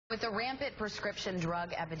With the rampant prescription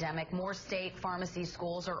drug epidemic, more state pharmacy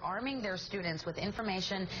schools are arming their students with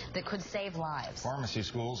information that could save lives. Pharmacy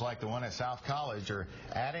schools like the one at South College are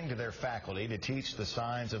adding to their faculty to teach the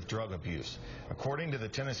signs of drug abuse. According to the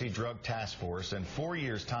Tennessee Drug Task Force, in 4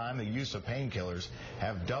 years' time, the use of painkillers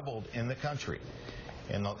have doubled in the country.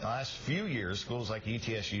 In the last few years, schools like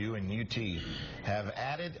ETSU and UT have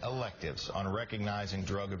added electives on recognizing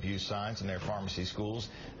drug abuse signs in their pharmacy schools.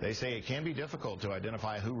 They say it can be difficult to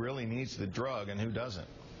identify who really needs the drug and who doesn't.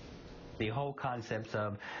 The whole concepts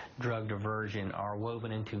of drug diversion are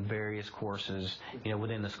woven into various courses,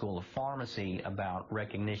 within the School of Pharmacy about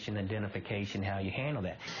recognition, identification, how you handle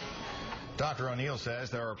that. Dr. O'Neill says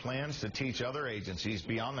there are plans to teach other agencies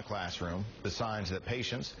beyond the classroom the signs that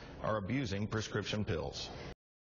patients are abusing prescription pills.